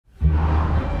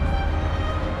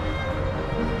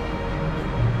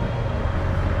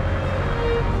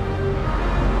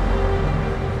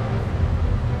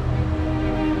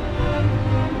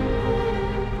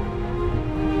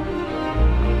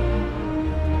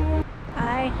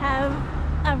have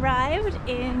arrived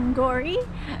in Gori,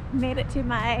 made it to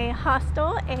my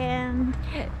hostel and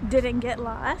didn't get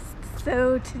lost.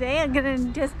 So today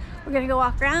we're gonna go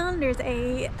walk around. There's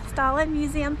a Stalin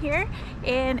museum here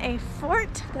and a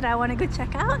fort that I want to go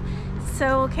check out.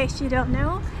 So in case you don't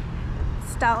know,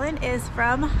 Stalin is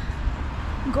from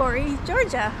Gori,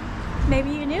 Georgia.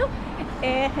 Maybe you knew,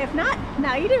 and if not,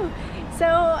 now you do. So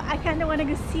I kind of want to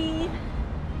go see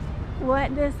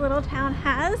what this little town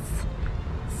has.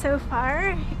 So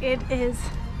far it is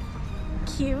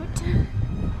cute,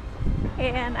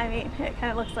 and I mean it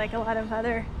kind of looks like a lot of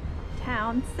other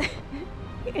towns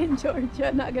in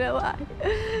Georgia, not gonna lie,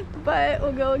 but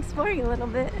we'll go exploring a little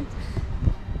bit.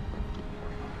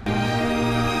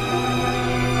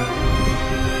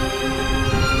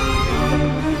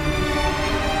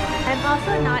 I'm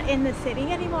also not in the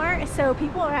city anymore, so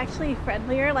people are actually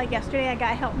friendlier. Like yesterday, a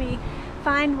guy helped me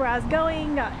find where I was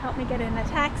going, helped me get in a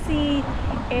taxi,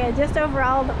 and just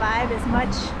overall the vibe is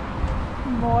much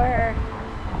more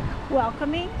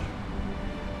welcoming.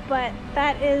 But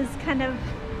that is kind of,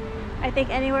 I think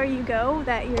anywhere you go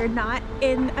that you're not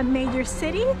in a major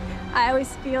city, I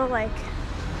always feel like,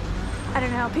 I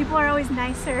don't know, people are always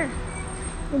nicer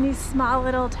in these small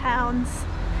little towns,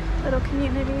 little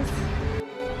communities.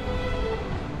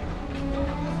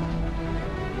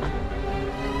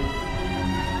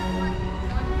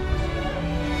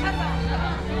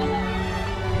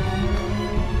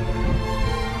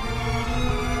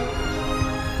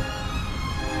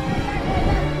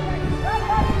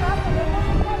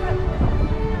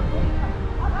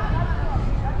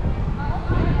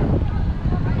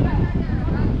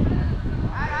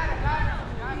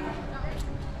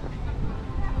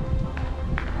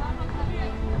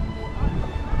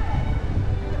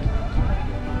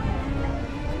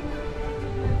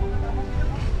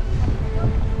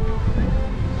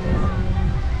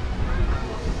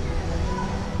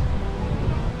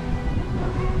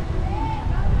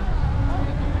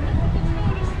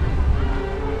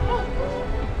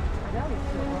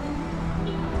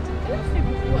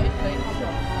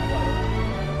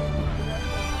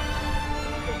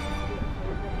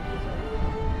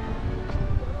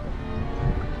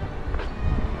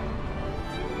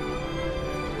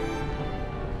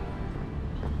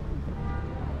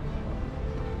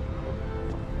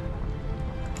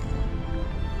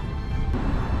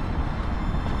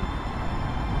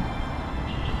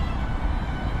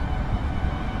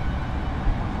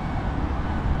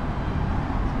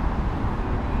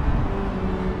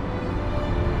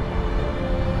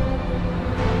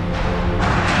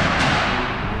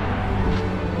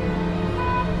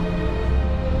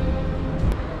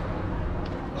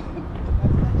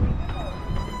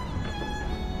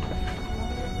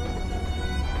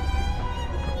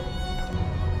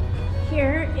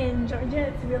 Here in Georgia,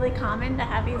 it's really common to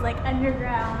have these like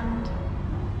underground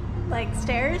like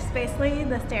stairs, basically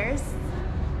the stairs.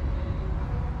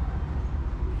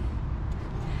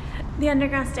 The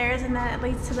underground stairs, and then it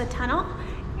leads to the tunnel.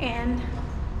 And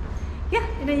yeah,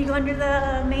 and then you go under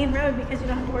the main road because you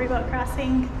don't have to worry about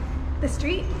crossing the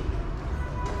street.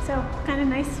 So kind of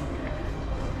nice.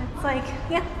 It's like,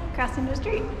 yeah, crossing the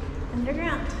street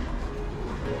underground.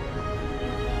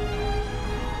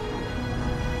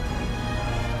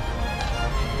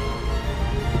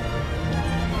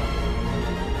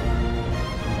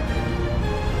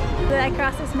 That I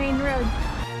cross this main road.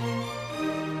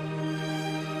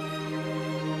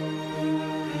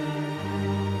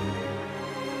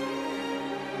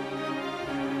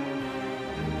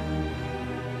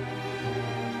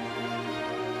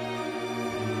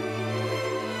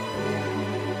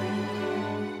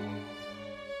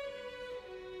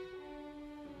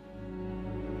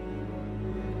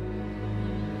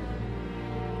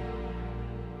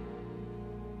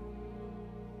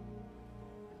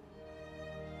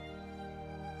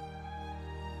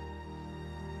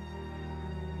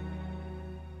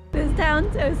 This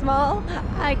town's so small.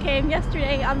 I came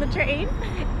yesterday on the train,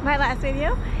 my last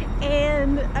video,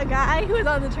 and a guy who was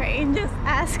on the train just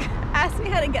asked me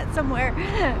how to get somewhere.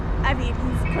 I mean,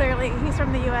 he's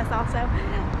from the US also,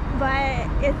 but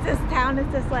this town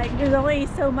is just like, there's only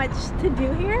so much to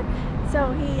do here. So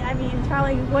I mean, he's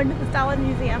probably going to the Stalin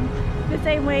Museum the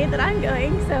same way that I'm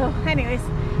going. So anyways,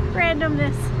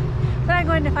 randomness. But I'm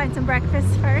going to find some breakfast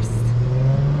first.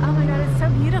 Oh my God, it's so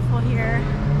beautiful here.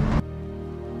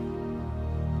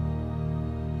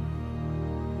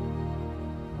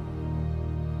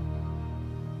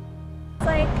 It's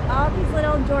like all these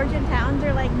little Georgian towns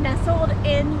are like nestled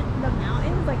in the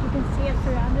mountains. Like you can see it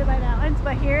surrounded by mountains,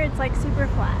 but here it's like super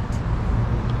flat.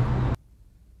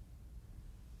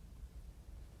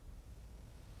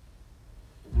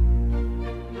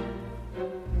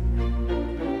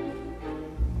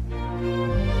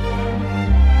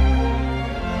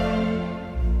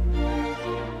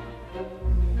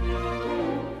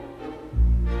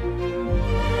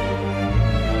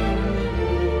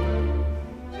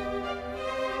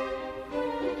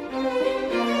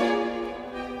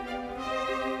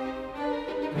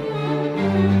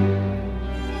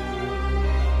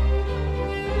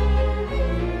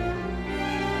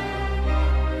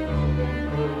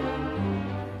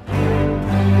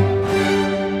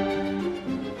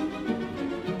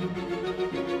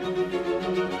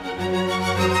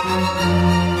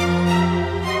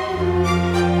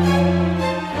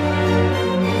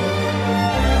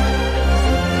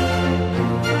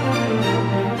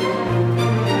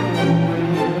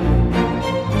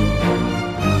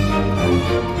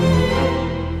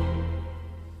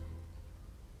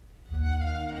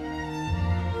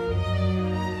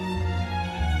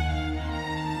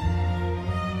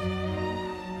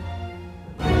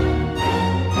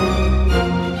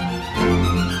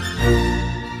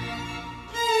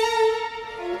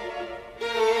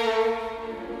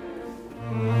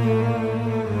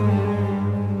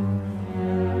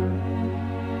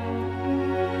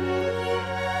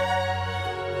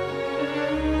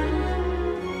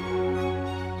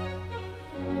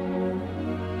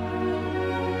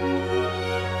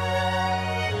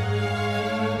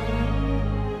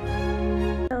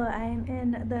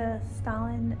 the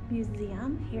Stalin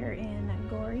Museum here in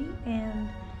Gori, and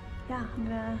yeah, I'm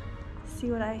gonna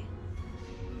see what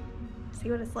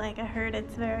it's like. I heard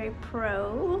it's very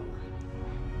pro,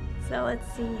 so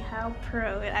let's see how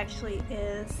pro it actually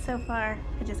is. So far,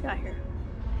 I just got here.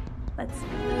 Let's see.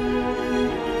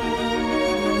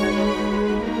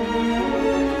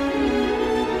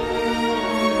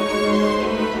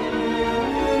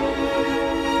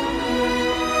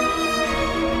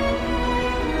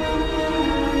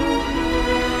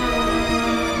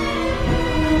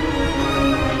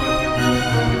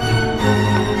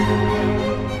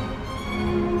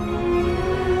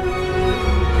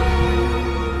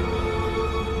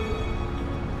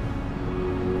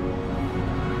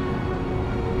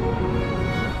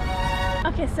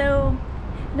 Okay, so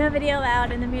no video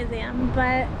allowed in the museum,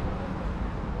 but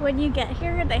when you get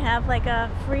here, they have like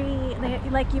a free,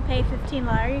 like you pay 15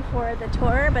 lari for the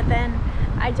tour, but then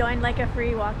I joined like a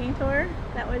free walking tour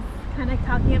that was kind of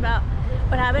talking about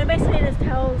what happened. Basically, it just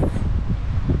tells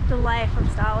the life of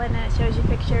Stalin and it shows you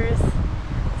pictures.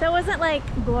 So it wasn't like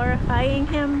glorifying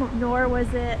him, nor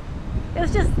was it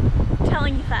was just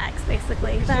telling you facts,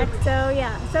 basically. Facts. So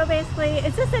yeah, so basically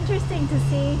it's just interesting to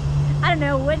see. I don't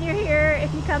know, when you're here,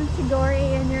 if you come to Gori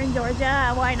and you're in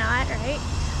Georgia, why not, right?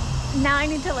 Now I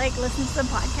need to like listen to some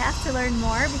podcasts to learn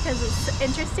more, because it's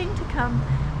interesting to come.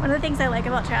 One of the things I like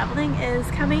about traveling is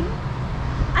coming.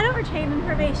 I don't retain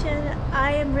information.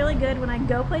 I am really good when I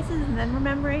go places and then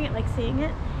remembering it, like seeing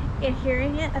it and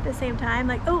hearing it at the same time.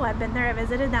 Like, oh, I've been there, I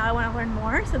visited, now I want to learn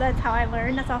more. So that's how I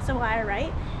learn. That's also why I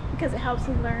write, because it helps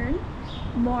me learn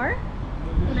more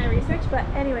when I research. But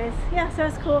anyways, yeah, so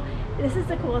it's cool. This is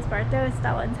the coolest part though, is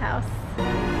Stalin's house.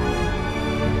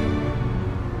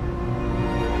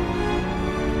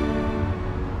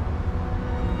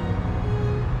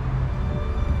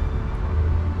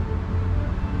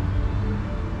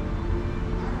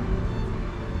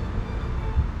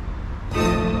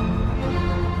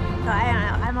 So I don't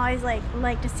know, I'm always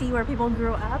like to see where people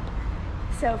grew up.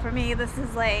 So for me, this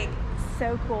is like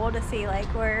so cool to see like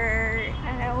where,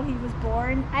 I don't know, he was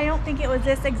born. I don't think it was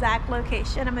this exact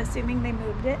location. I'm assuming they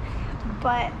moved it,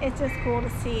 but it's just cool to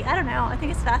see. I don't know. I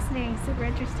think it's fascinating, super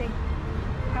interesting.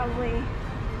 Probably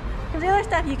because the other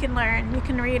stuff you can learn, you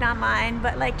can read online,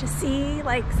 but like to see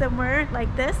like somewhere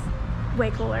like this, way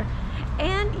cooler.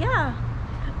 And yeah,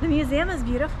 the museum is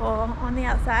beautiful on the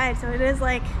outside. So it is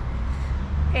like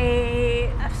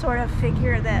a sort of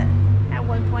figure that at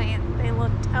one point they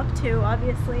looked up to,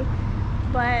 obviously.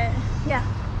 But yeah,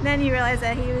 then you realize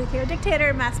that he became a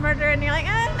dictator, mass murderer, and you're like,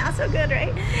 not so good,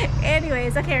 right?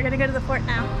 Anyways, okay, we're gonna go to the fort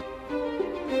now.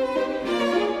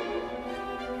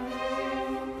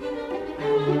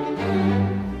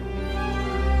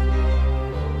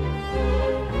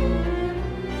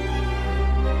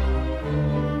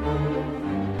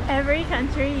 Every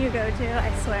country you go to,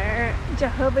 I swear,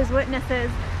 Jehovah's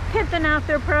Witnesses pimping out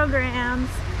their programs.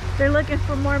 They're looking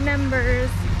for more members.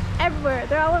 Everywhere.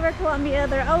 They're all over Colombia,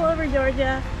 they're all over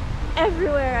Georgia,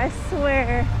 everywhere, I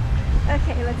swear.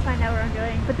 Okay, let's find out where I'm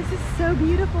going. But this is so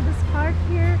beautiful, this park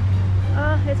here.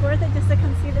 Oh, it's worth it just to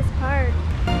come see this park.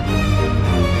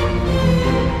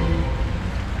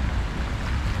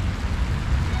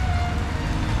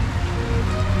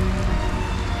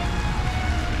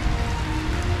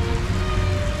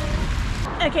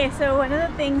 Okay, so one of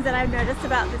the things that I've noticed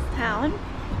about this town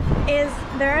is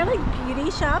there are like beauty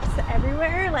shops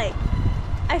everywhere. Like,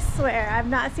 I swear I've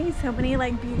not seen so many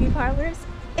like beauty parlors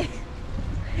in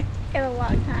a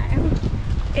long time.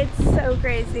 It's so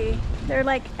crazy. They're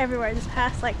like everywhere, just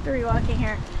past like 3 walking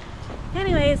here.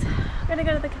 Anyways, we're gonna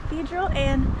go to the cathedral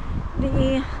and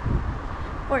the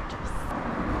fortress.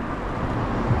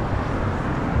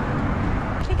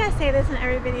 I think I say this in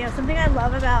every video. Something I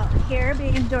love about here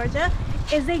being in Georgia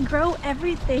is they grow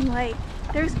everything. Like,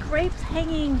 there's grapes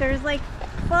hanging, there's like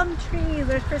plum trees,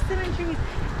 there's persimmon trees.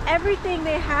 Everything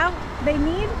they have, they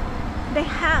need, they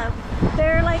have.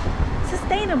 They're like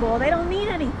sustainable. They don't need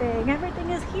anything.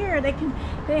 Everything is here.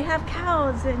 They have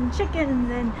cows and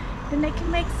chickens, and they can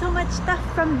make so much stuff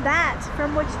from that,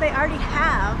 from which they already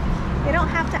have. They don't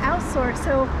have to outsource.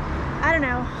 So I don't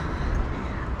know.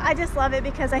 I just love it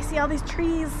because I see all these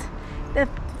trees, the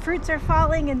fruits are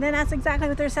falling, and then that's exactly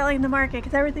what they're selling in the market,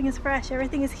 because everything is fresh,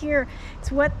 everything is here.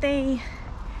 It's what they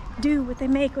do, what they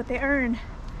make, what they earn.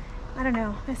 I don't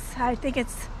know. I think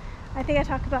I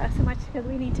talk about it so much because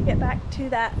we need to get back to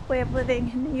that way of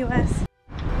living in the US.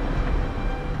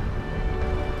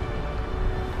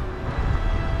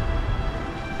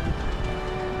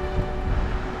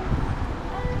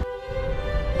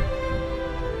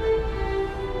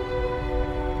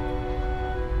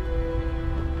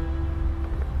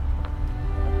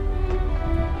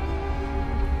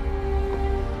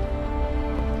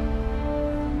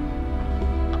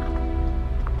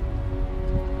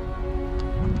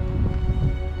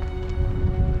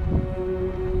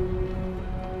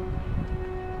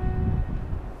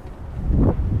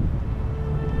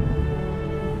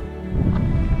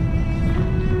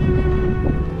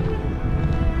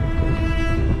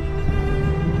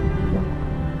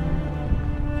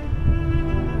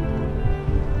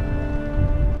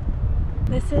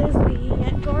 This is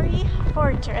the Gori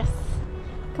fortress.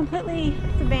 Completely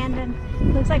abandoned.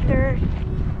 Looks like they're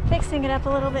fixing it up a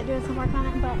little bit, doing some work on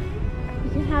it, but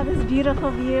you can have this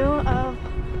beautiful view of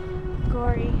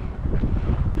Gori.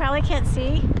 Probably can't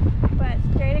see, but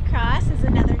straight across is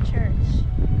another church.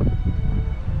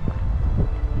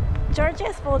 Georgia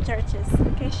is full of churches,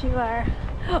 in case you are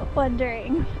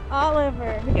wondering. All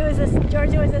over.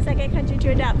 Georgia was the second country to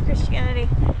adopt Christianity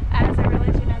as a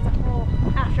religion as a whole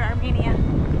after Armenia.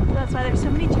 So that's why there's so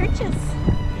many churches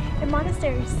and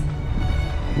monasteries.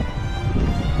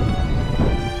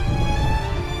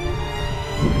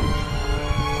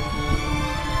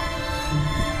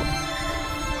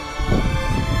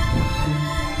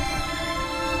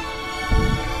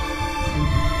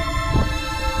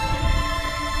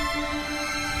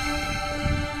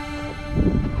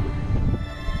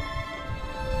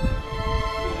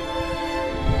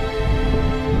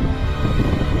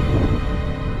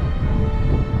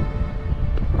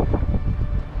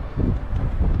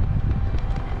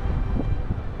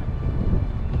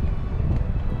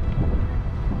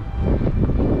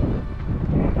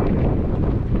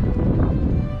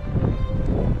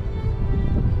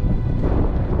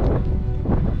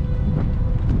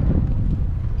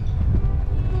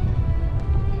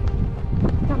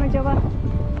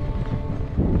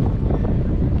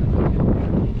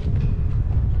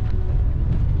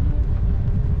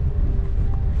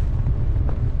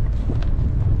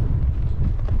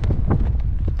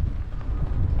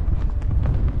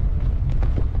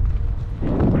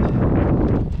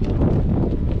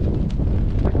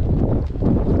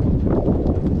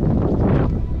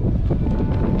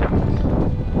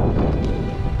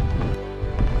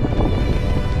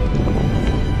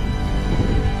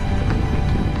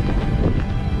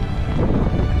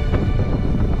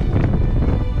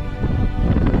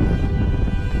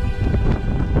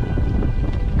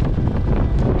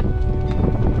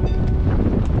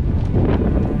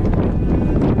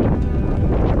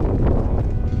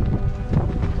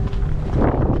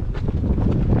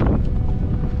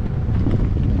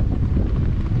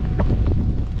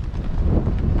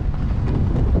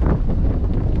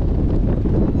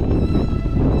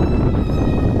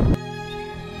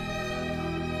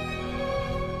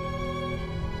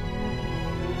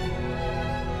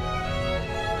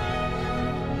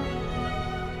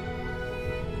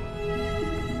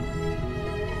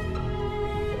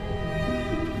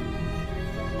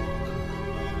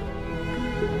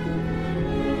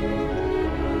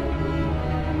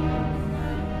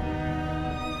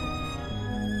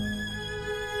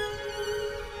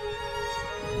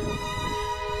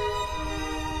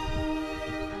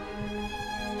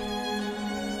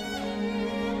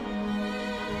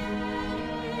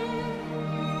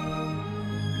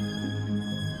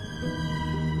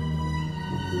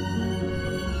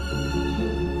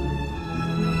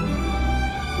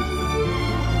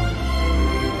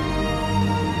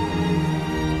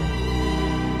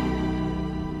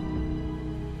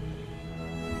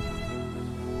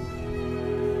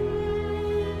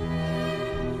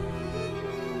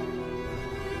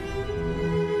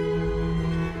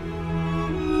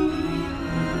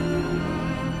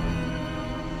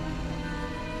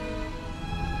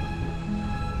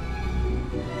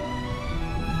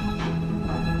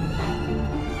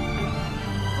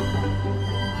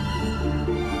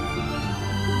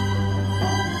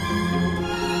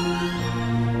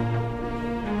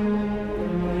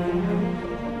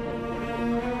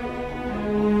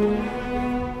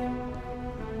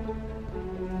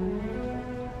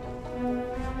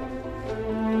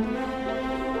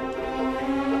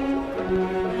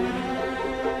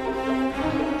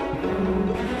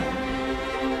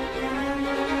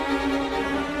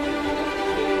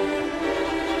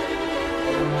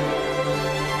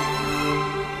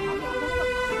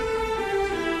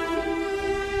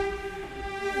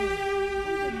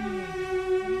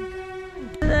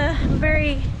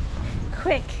 Very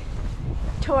quick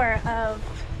tour of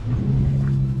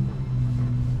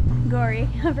Gori.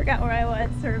 I forgot where I was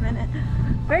for a minute.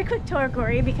 Very quick tour of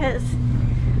Gori because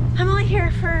I'm only here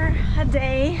for a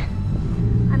day.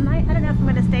 I don't know if I'm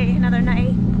gonna stay another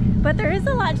night, but there is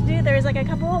a lot to do. There's like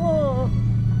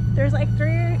there's like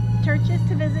 3 churches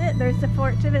to visit, there's the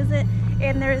fort to visit,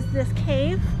 and there's this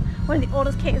cave, one of the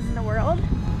oldest caves in the world,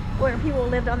 where people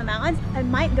lived on the mountains. I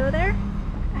might go there.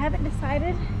 I haven't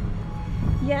decided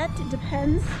yet. It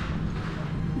depends.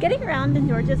 Getting around in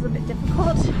Georgia is a bit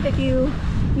difficult if you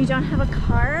don't have a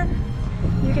car.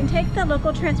 You can take the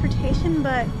local transportation,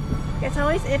 but it's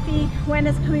always iffy when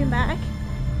it's coming back.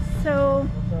 So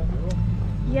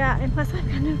yeah, and plus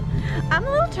I'm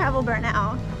a little travel burnt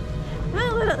out.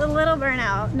 a little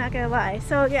burnout, not gonna lie.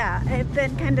 So yeah, I've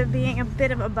been kind of being a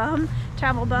bit of a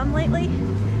travel bum lately.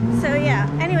 So yeah,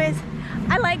 anyways,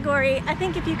 I like Gori. I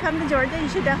think if you come to Georgia, you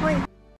should definitely